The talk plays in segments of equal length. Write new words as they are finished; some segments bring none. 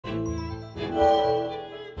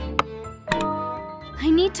I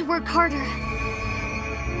need to work harder.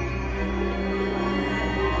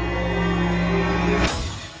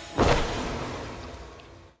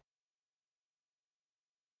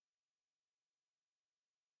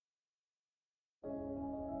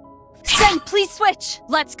 Sen, please switch!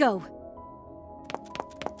 Let's go!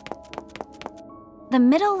 The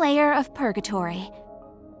middle layer of purgatory.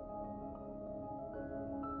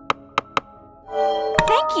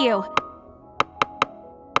 Thank you!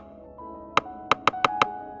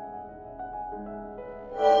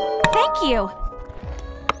 Thank you!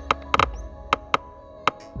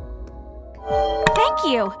 Thank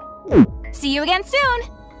you! See you again soon!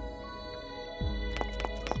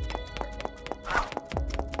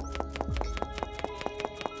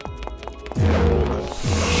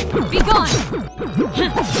 Be gone!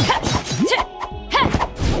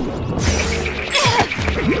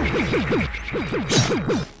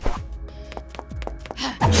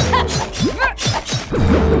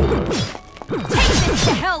 Take this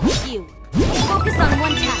to hell with you! Focus on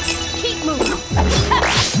one task. Keep moving.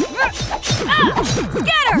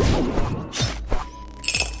 Scatter!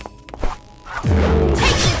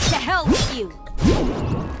 Take this to hell with you!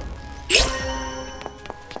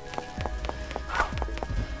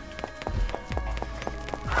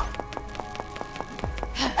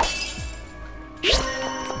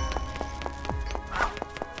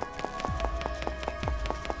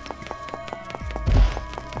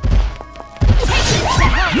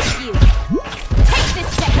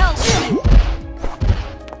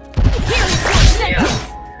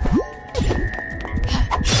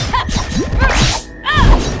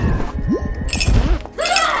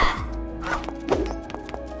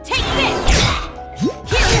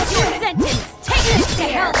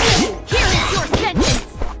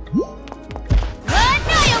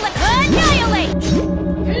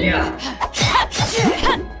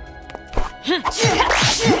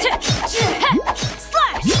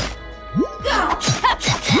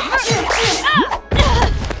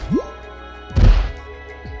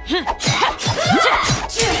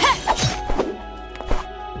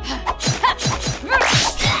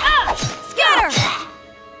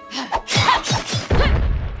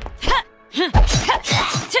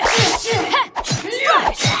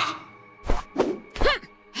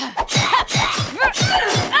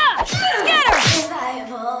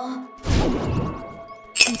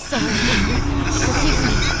 I'm sorry.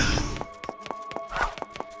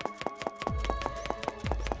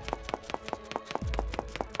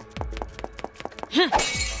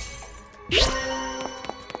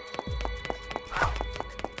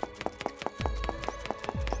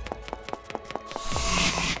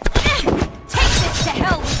 Forgive me. Take this to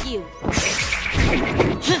hell with you.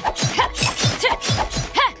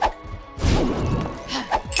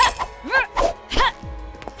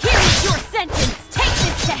 Here is your sentence. Take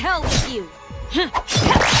this to hell with you.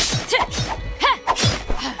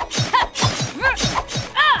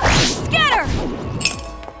 Scatter!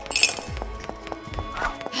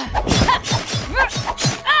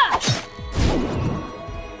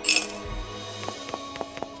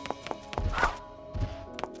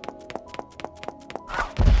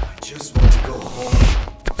 Just want to go home.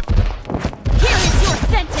 Here is your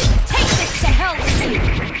sentence. Take this to hell with you.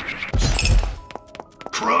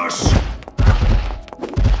 Crush!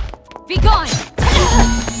 Be gone!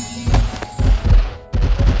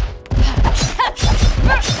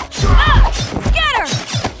 Scatter!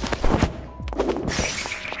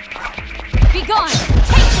 Be gone!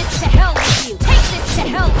 Take this to hell with you! Take this to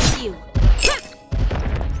hell with you!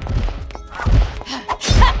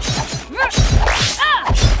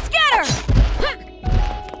 Scatter!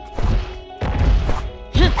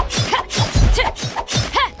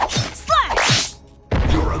 Slash!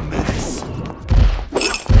 You're a menace.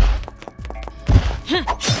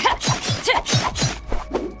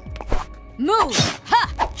 Move! Ha!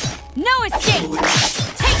 No escape!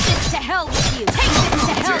 Take this to hell with you! Take this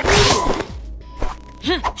to hell with you!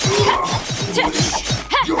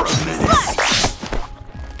 You're a menace. Slash!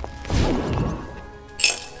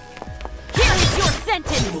 Here is your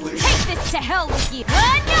sentence! Take this to hell with you!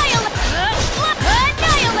 Annihilate!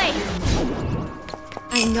 Annihilate!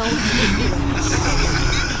 I know how you feel.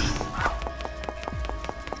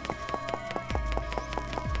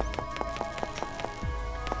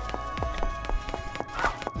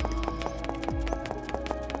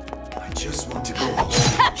 I just want to go home.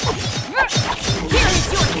 Here is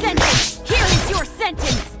your sentence! Here is your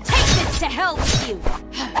sentence! Take this to hell with you!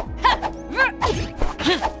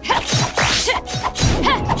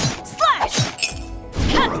 Slash!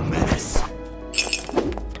 You're a menace.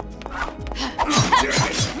 Oh, damn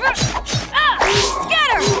it.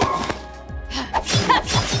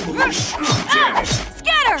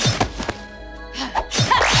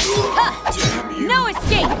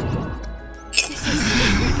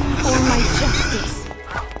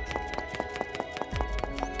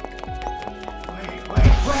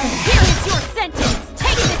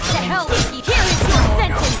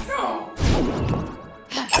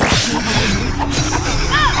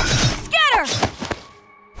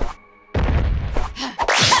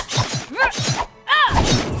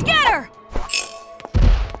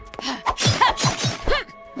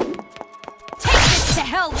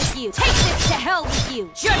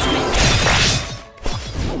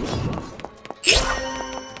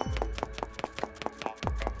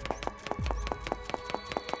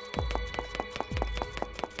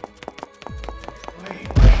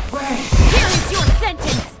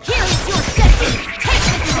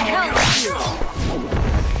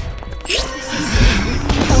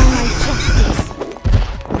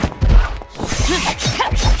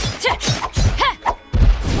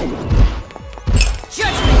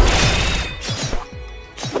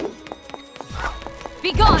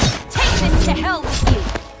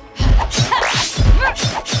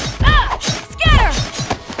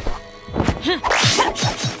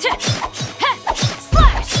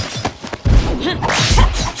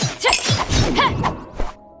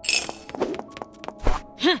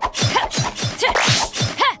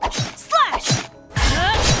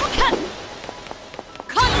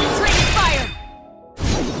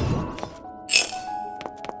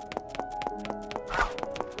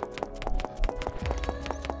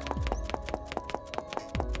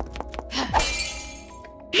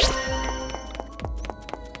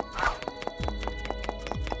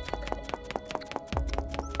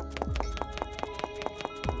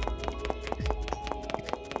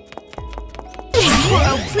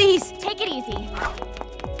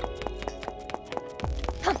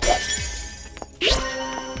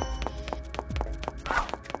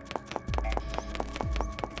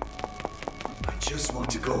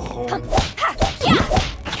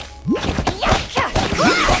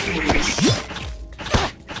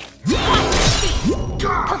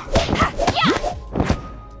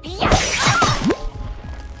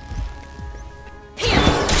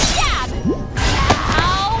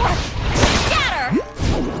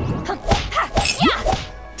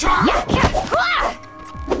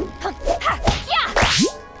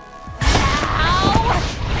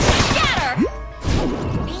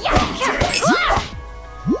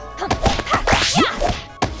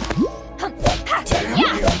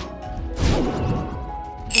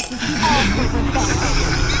 for revenge.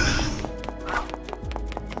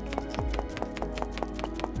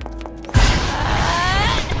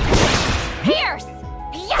 Pierce!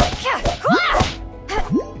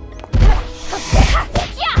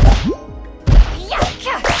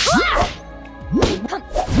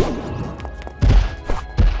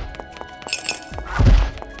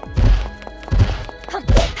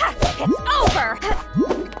 It's over!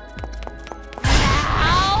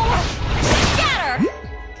 Now! Scatter!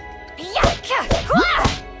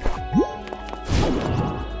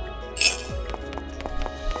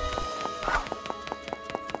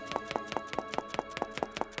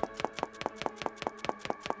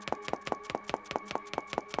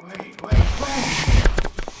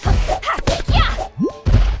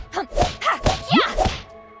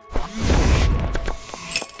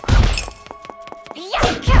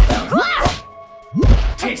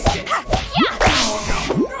 Taste it.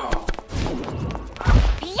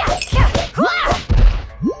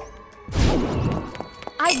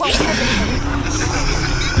 I won't hesitate.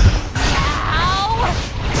 Now!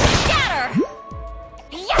 Scatter!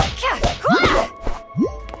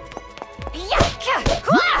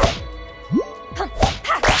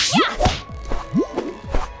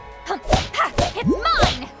 It's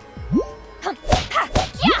mine!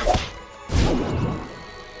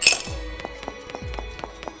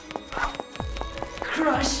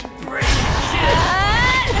 Crush, break.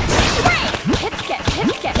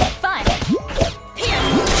 It's getting fun.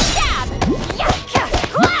 Pierce, stab.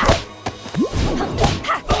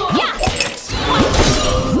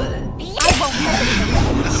 I won't hesitate.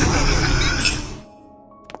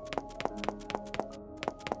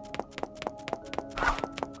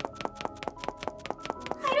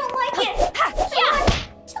 I don't like it. I want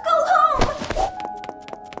to go home.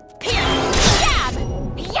 Pierce, stab.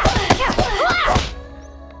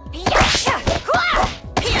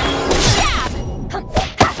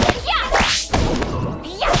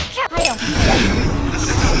 I don't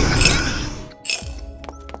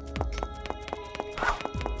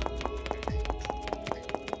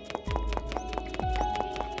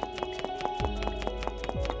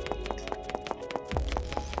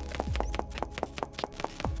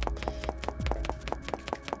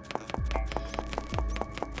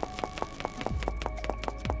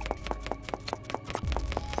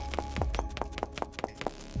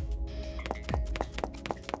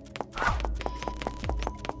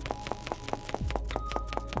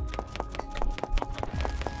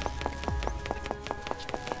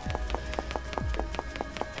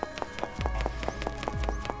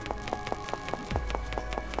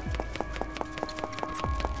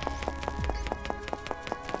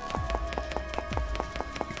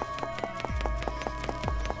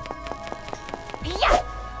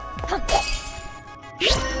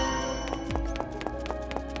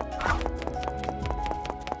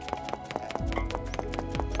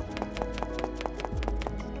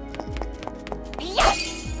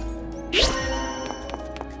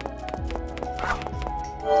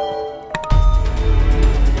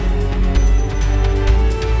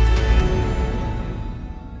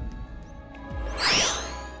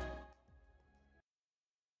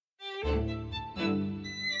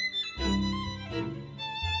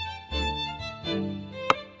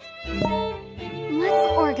Let's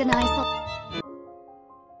organize a...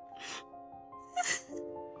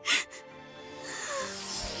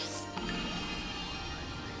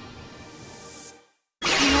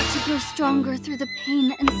 I want to grow stronger through the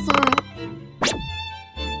pain and sorrow.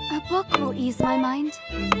 A book will ease my mind.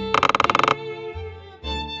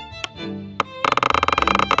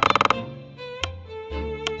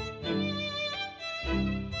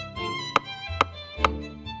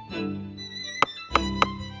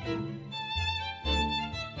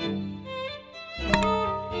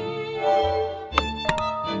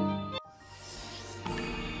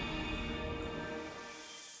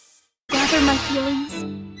 Gather my feelings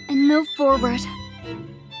and move forward.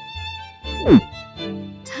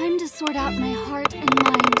 Time to sort out my heart and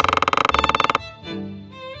mind.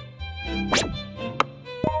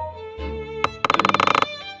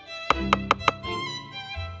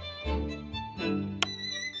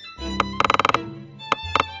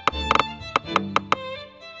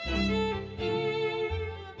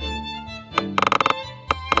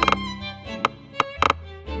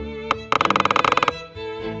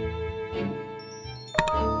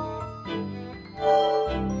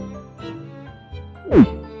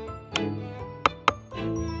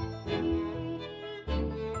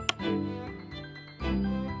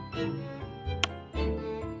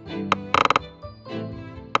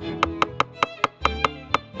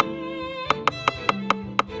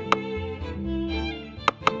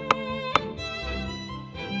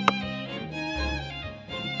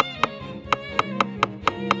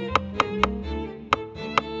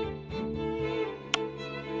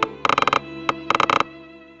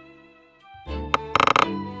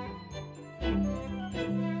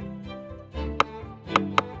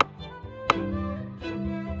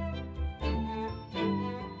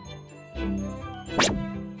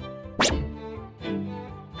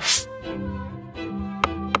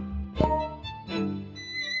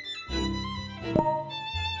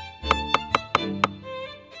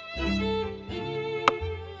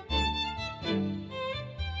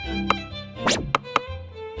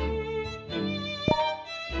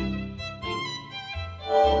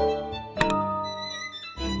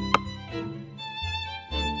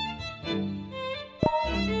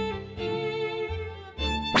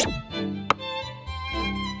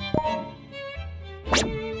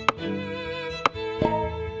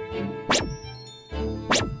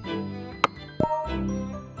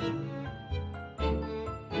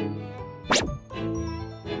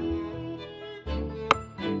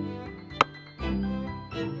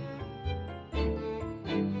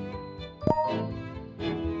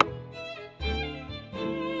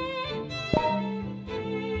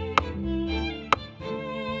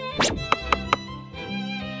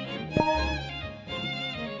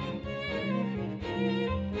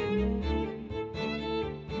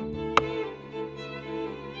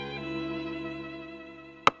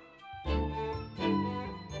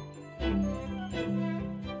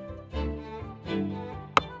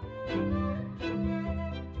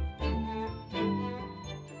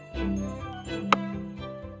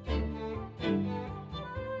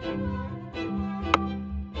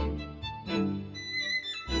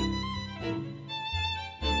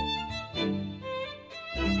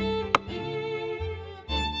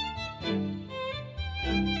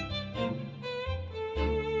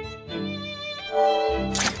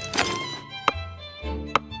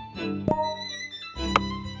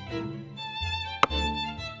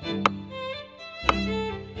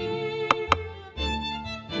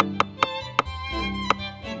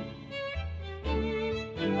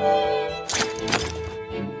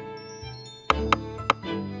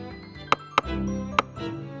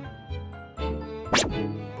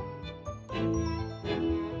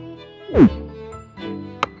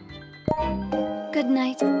 Good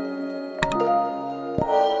night.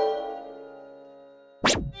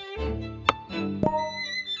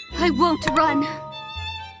 I won't run.